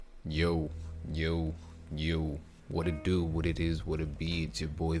Yo, yo, yo, what it do, what it is, what it be, it's your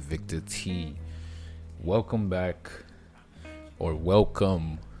boy Victor T. Welcome back, or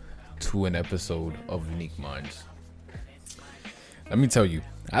welcome to an episode of Unique Minds. Let me tell you,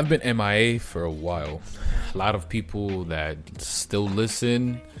 I've been MIA for a while. A lot of people that still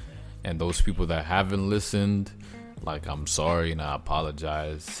listen, and those people that haven't listened, like, I'm sorry and I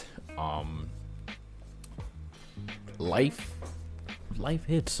apologize. Life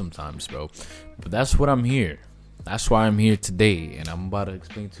hits sometimes, bro. But that's what I'm here. That's why I'm here today, and I'm about to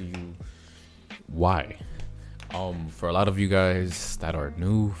explain to you why. For a lot of you guys that are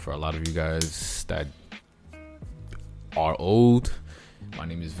new, for a lot of you guys that are old, my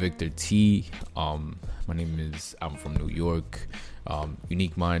name is Victor T. I'm from New York.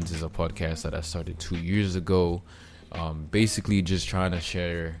 Unique Minds is a podcast that I started 2 years ago. Basically just trying to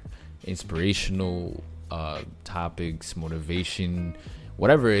share inspirational topics, motivation,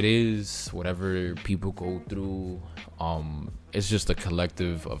 whatever it is, whatever people go through. It's just a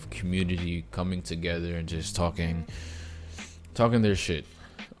collective of community coming together and just talking their shit.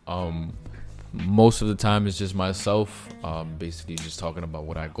 Most of the time it's just myself, basically just talking about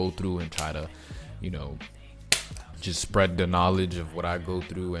what I go through and try to, just spread the knowledge of what I go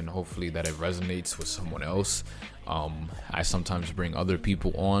through, and hopefully that it resonates with someone else. I sometimes bring other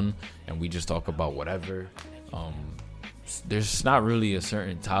people on and we just talk about whatever. There's not really a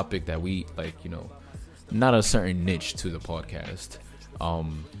certain topic that we not a certain niche to the podcast.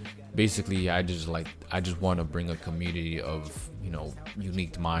 Basically I just want to bring a community of,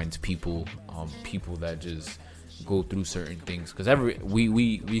 unique minds, people that just go through certain things, because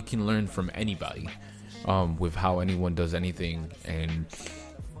we can learn from anybody, with how anyone does anything and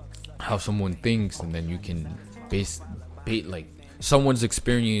how someone thinks, and then you can base someone's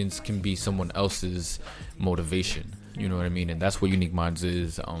experience can be someone else's motivation. You know what I mean? And that's what Unique Minds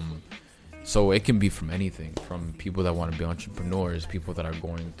is. So it can be from anything, from people that want to be entrepreneurs, people that are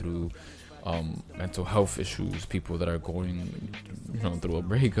going through mental health issues, people that are going through a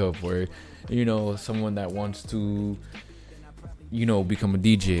breakup, or someone that wants to become a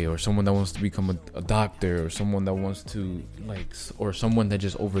DJ, or someone that wants to become a doctor, or someone that wants to or someone that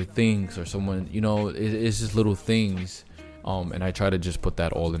just overthinks, or someone, it's just little things. And I try to just put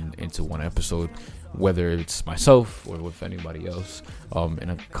that all into one episode, whether it's myself or with anybody else, in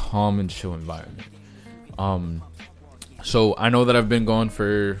a calm and chill environment. So I know that I've been gone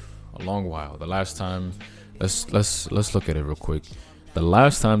for a long while. The last time, let's look at it real quick. The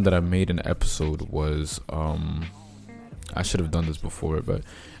last time that I made an episode was I should have done this before, but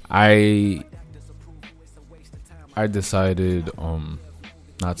I decided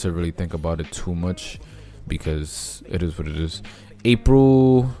not to really think about it too much, because it is what it is.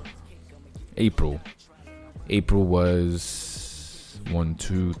 April was 1,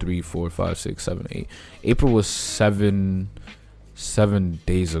 2, 3, 4, 5, 6, 7, 8. April was 7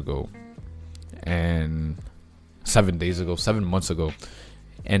 days ago, and 7 months ago,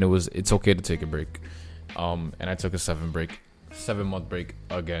 and it's okay to take a break. And I took a 7-month break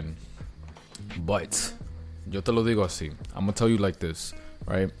again. But yo te lo digo así. I'm gonna tell you like this,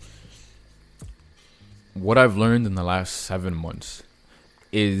 right? What I've learned in the last 7 months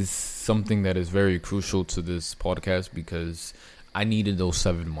is something that is very crucial to this podcast, because I needed those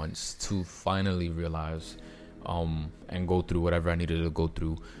 7 months to finally realize and go through whatever I needed to go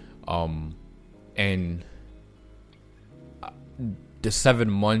through. And the 7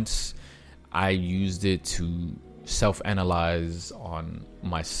 months, I used it to self-analyze on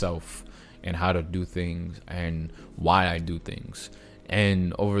myself and how to do things and why I do things.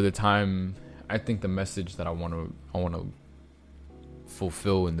 And over the time, I think the message that I want to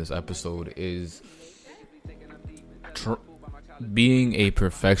fulfill in this episode is being a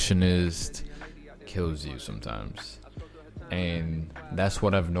perfectionist kills you sometimes. And that's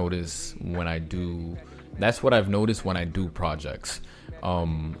what I've noticed when I do projects.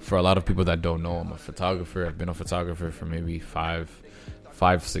 For a lot of people that don't know, I'm a photographer. I've been a photographer for maybe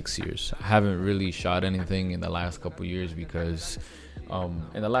 6 years. I haven't really shot anything in the last couple years, because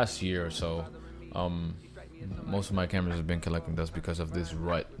in the last year or so, most of my cameras have been collecting dust because of this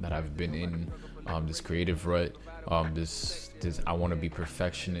rut that I've been in, this creative rut, this I want to be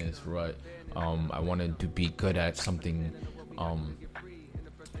perfectionist rut. I wanted to be good at something,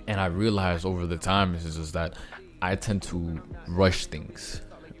 and I realized over the time is just that I tend to rush things,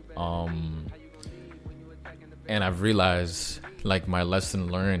 and I've realized, my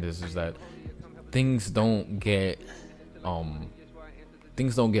lesson learned is that things don't get done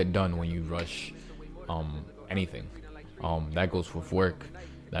when you rush anything. That goes with work,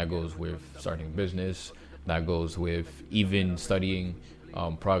 that goes with starting a business, that goes with even studying.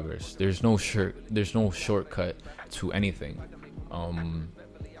 progress. There's no shortcut to anything.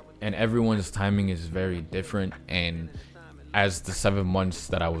 And everyone's timing is very different. And as the 7 months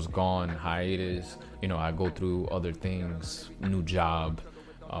that I was gone hiatus, I go through other things, new job.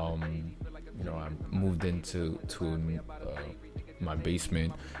 I moved into my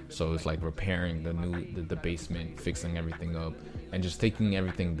basement, so it's like repairing the basement, fixing everything up, and just taking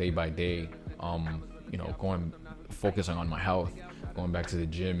everything day by day. Focusing on my health, going back to the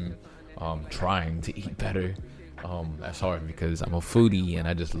gym, trying to eat better. That's hard because I'm a foodie and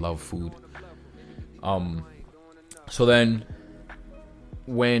I just love food. So then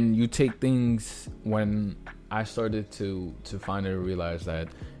when I started to finally realize that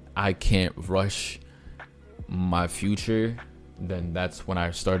I can't rush my future, then that's when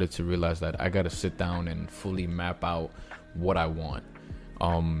I started to realize that I got to sit down and fully map out what I want.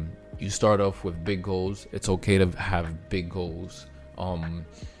 You start off with big goals. It's okay to have big goals. But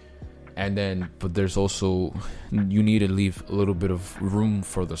there's also, you need to leave a little bit of room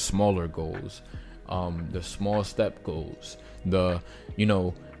for the smaller goals, the small step goals, the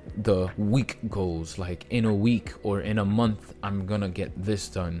week goals, like in a week or in a month, I'm gonna get this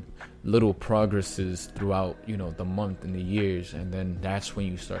done. Little progresses throughout, the month and the years. And then that's when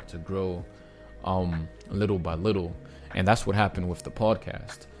you start to grow, little by little. And that's what happened with the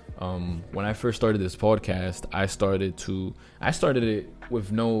podcast. When I first started this podcast, I started it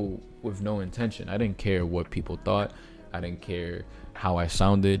with no intention. I didn't care what people thought. I didn't care how I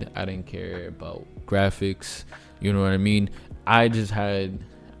sounded. I didn't care about graphics. You know what I mean? I just have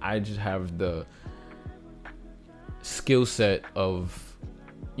the skill set of,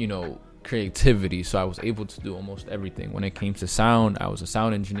 creativity. So I was able to do almost everything. When it came to sound, I was a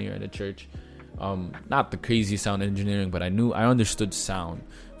sound engineer at a church. Not the crazy sound engineering, but I understood sound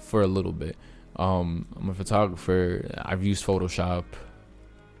for a little bit. I'm a photographer. I've used Photoshop.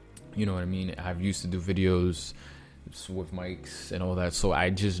 You know what I mean? I've used to do videos with mics and all that. So I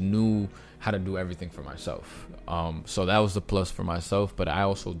just knew how to do everything for myself. So that was the plus for myself, but I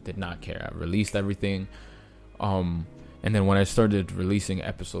also did not care. I released everything. And then when I started releasing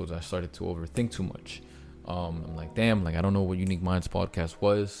episodes, I started to overthink too much. I'm like, damn, I don't know what Unique Minds podcast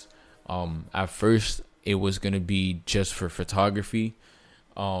was. At first it was going to be just for photography.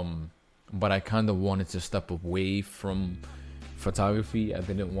 But I kind of wanted to step away from photography. I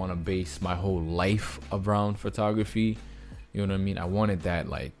didn't want to base my whole life around photography. You know what I mean? I wanted that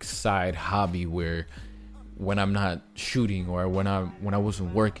side hobby where when I'm not shooting or when I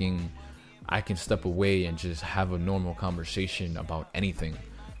wasn't working, I can step away and just have a normal conversation about anything.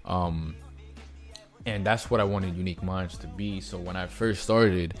 And that's what I wanted Unique Minds to be. So when I first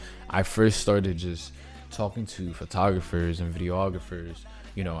started just talking to photographers and videographers.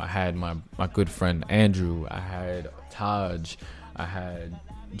 I had my good friend Andrew, I had Taj, I had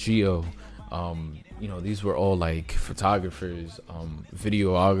Gio. These were all photographers,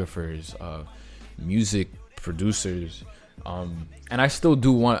 videographers, music producers. And I still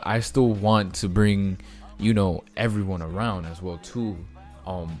want to bring, everyone around as well too.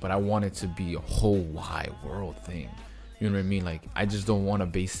 But I want it to be a whole wide world thing. You know what I mean? I just don't want to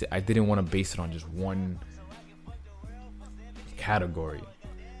didn't want to base it on just one category.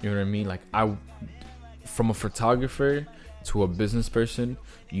 You know what I mean? From a photographer to a business person,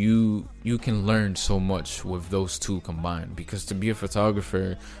 you can learn so much with those two combined. Because to be a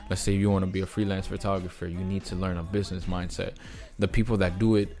photographer, let's say you want to be a freelance photographer, you need to learn a business mindset. The people that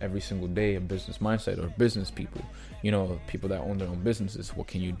do it every single day, a business mindset, or business people, people that own their own businesses. What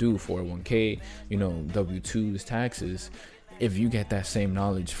can you do? 401k, W-2s, taxes. If you get that same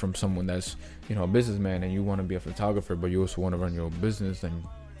knowledge from someone that's, a businessman, and you want to be a photographer, but you also want to run your own business, then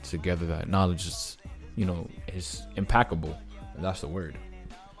together that knowledge is impeccable. That's the word.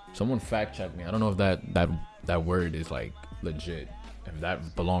 Someone fact check me. I don't know if that word is legit, if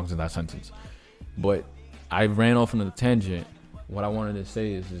that belongs in that sentence. But I ran off into the tangent. What I wanted to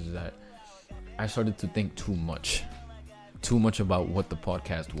say is that I started to think too much about what the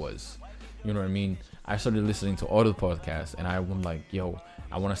podcast was. You know what I mean? I started listening to all the podcasts, and I was like, yo,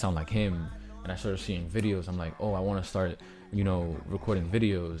 I want to sound like him. And I started seeing videos. I'm like, oh, I want to start, recording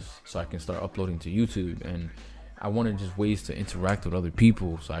videos so I can start uploading to YouTube. And I wanted just ways to interact with other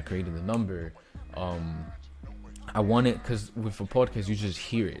people. So I created the number. I wanted, because with a podcast, you just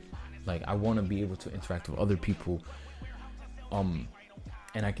hear it. I want to be able to interact with other people.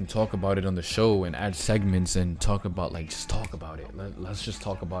 And I can talk about it on the show and add segments and talk about, just talk about it. Let's just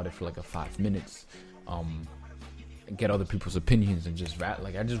talk about it for a 5 minutes. Get other people's opinions and just rap.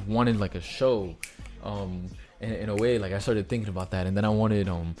 I just wanted a show. In a way, I started thinking about that. And then I wanted,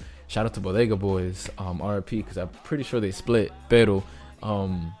 shout out to Bodega Boys, RIP, because I'm pretty sure they split. Pero,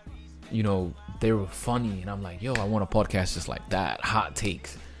 you know, they were funny, and I'm like, yo, I want a podcast just like that, hot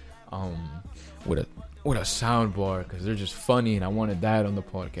takes, with a sound bar, because they're just funny, and I wanted that on the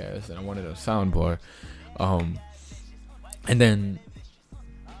podcast, and I wanted a sound bar. And then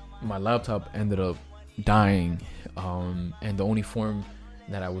my laptop ended up dying, and the only form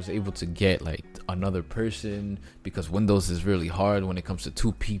that I was able to get like another person, because Windows is really hard when it comes to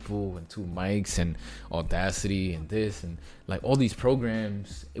 2 people and 2 mics and Audacity and this and like all these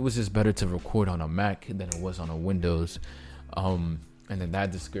programs, it was just better to record on a Mac than it was on a Windows. And then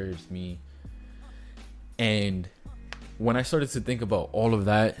that discouraged me. And when I started to think about all of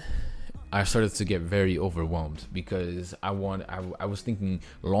that, I started to get very overwhelmed, because I was thinking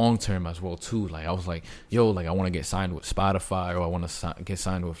long term as well too. Like I was like, yo, like I want to get signed with Spotify, or I want to get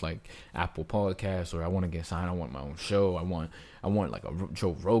signed with like Apple Podcasts, or I want to get signed. I want my own show. I want like a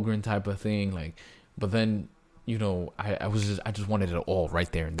Joe Rogan type of thing. Like, but then, you know, I just wanted it all right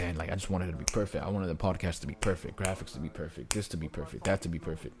there and then. Like I just wanted it to be perfect. I wanted the podcast to be perfect, graphics to be perfect, this to be perfect, that to be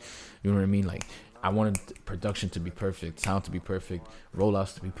perfect. You know what I mean? Like I wanted production to be perfect, sound to be perfect,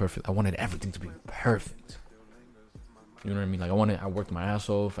 rollouts to be perfect. I wanted everything to be perfect. You know what I mean? Like I worked my ass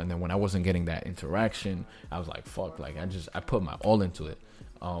off, and then when I wasn't getting that interaction, I was like, fuck, like I put my all into it.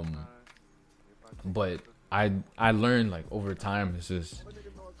 But I learned like over time, it's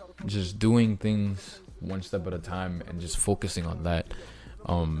just doing things one step at a time and just focusing on that.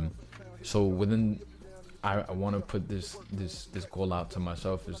 So within, I want to put this goal out to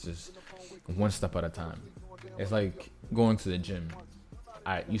myself, is just one step at a time. It's like going to the gym.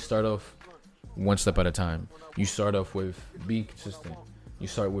 You start off one step at a time. You start off with being consistent. You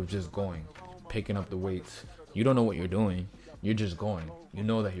start with just going, picking up the weights. You don't know what you're doing. You're just going. You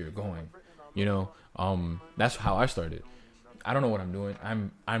know that you're going. You know, that's how I started. I don't know what I'm doing.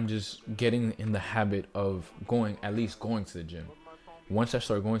 I'm just getting in the habit of at least going to the gym. Once I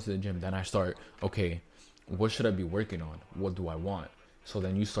start going to the gym, then I start, okay, what should I be working on? What do I want? So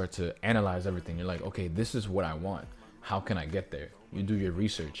then you start to analyze everything. You're like, okay, this is what I want. How can I get there? You do your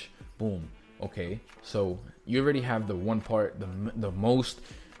research. Boom. Okay. So you already have the one part, the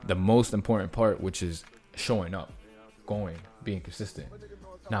most important part, which is showing up, going, being consistent.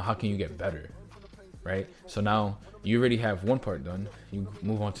 Now, how can you get better? Right? So now you already have one part done. You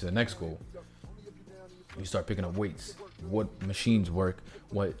move on to the next goal. You start picking up weights. What machines work?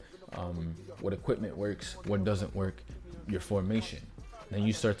 What equipment works? What doesn't work? Your formation. Then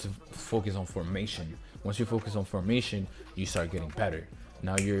you start to focus on formation. Once you focus on formation, you start getting better.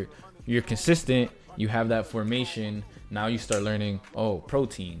 Now you're consistent. You have that formation. Now you start learning,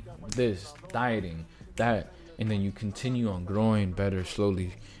 protein, this, dieting, that. And then you continue on growing better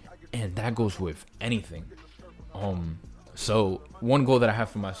slowly. And that goes with anything. So one goal that I have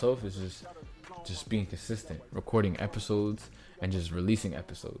for myself is just being consistent, recording episodes and just releasing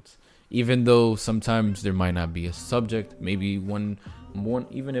episodes. Even though sometimes there might not be a subject, maybe one,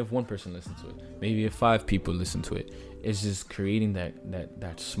 even if one person listens to it, maybe if 5 people listen to it, it's just creating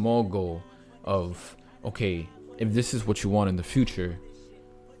that small goal of, okay, if this is what you want in the future,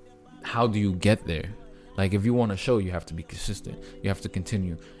 how do you get there? Like, if you want a show, you have to be consistent. You have to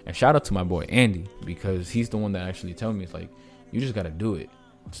continue. And shout out to my boy Andy, because he's the one that actually told me, it's like, you just got to do it,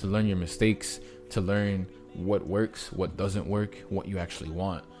 to learn your mistakes, to learn what works, what doesn't work, what you actually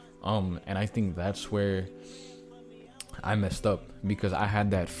want. And I think that's where I messed up, because I had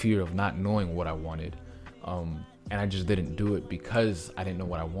that fear of not knowing what I wanted. And I just didn't do it because I didn't know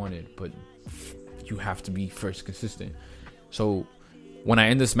what I wanted. But you have to be first consistent. So when I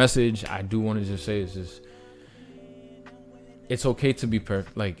end this message, I do want to just say, it's okay to be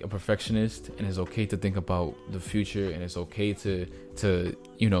like a perfectionist, and it's okay to think about the future, and it's okay to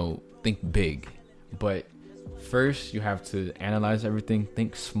think big. But first, you have to analyze everything,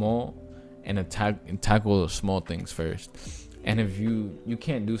 think small, and tackle the small things first. And if you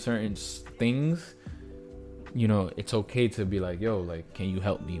can't do certain things, it's okay to be like, yo, like, can you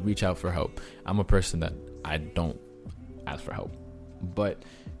help me? Reach out for help. I'm a person that I don't ask for help, but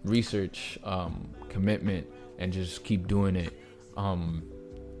research, commitment, and just keep doing it.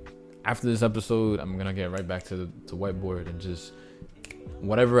 After this episode, I'm gonna get right back to whiteboard and just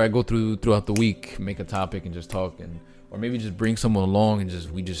whatever I go throughout the week, make a topic and just talk, or maybe just bring someone along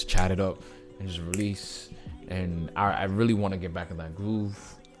and we just chat it up and just release. And I really want to get back in that groove.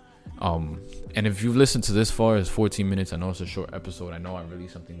 And if you've listened to this far, it's 14 minutes. I know it's a short episode. I know I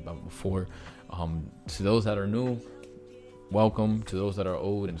released something about before. To those that are new, welcome. To those that are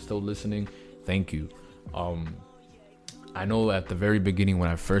old and still listening, thank you. I know at the very beginning when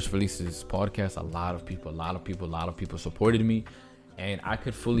I first released this podcast, a lot of people supported me, and I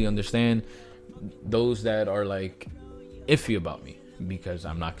could fully understand those that are like iffy about me, because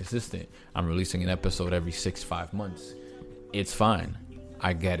I'm not consistent. I'm releasing an episode every 5 months. It's fine.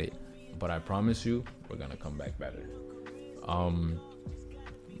 I get it. But I promise you, we're going to come back better.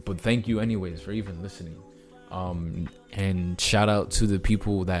 But thank you anyways for even listening. And shout out to the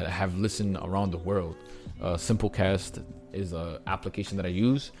people that have listened around the world. Simplecast is an application that I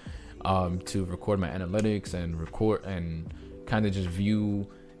use to record my analytics and kind of just view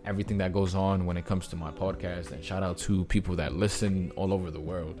everything that goes on when it comes to my podcast. And shout out to people that listen all over the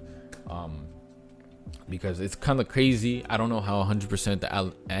world, because it's kind of crazy. I don't know how 100% the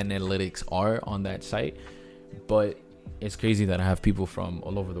analytics are on that site, but it's crazy that I have people from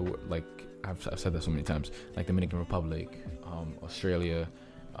all over the world. Like I've said that so many times, like Dominican Republic, Australia,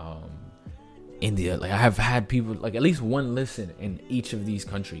 India. Like I have had people, like at least one listen in each of these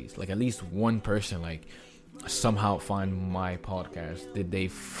countries. Like at least one person like somehow find my podcast. Did they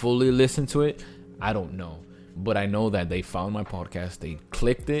fully listen to it? I don't know, but I know that they found my podcast, they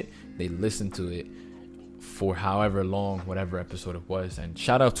clicked it, they listened to it for however long, whatever episode it was. And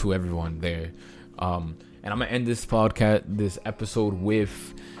shout out to everyone there. And I'm gonna end this episode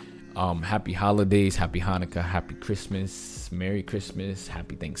with happy holidays, happy Hanukkah, happy Christmas, Merry Christmas,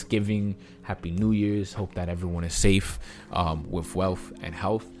 happy Thanksgiving, happy New Year's. Hope that everyone is safe, with wealth and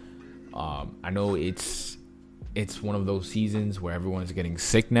health. I know it's one of those seasons where everyone's getting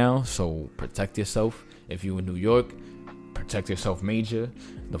sick now, so protect yourself. If you're in New York, protect yourself major.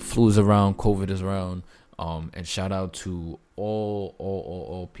 The flu's around, COVID is around. And shout out to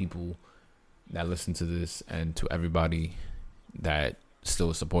all people that listen to this, and to everybody that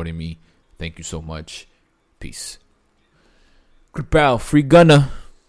still is supporting me. Thank you so much. Peace. Grip out, free gunner.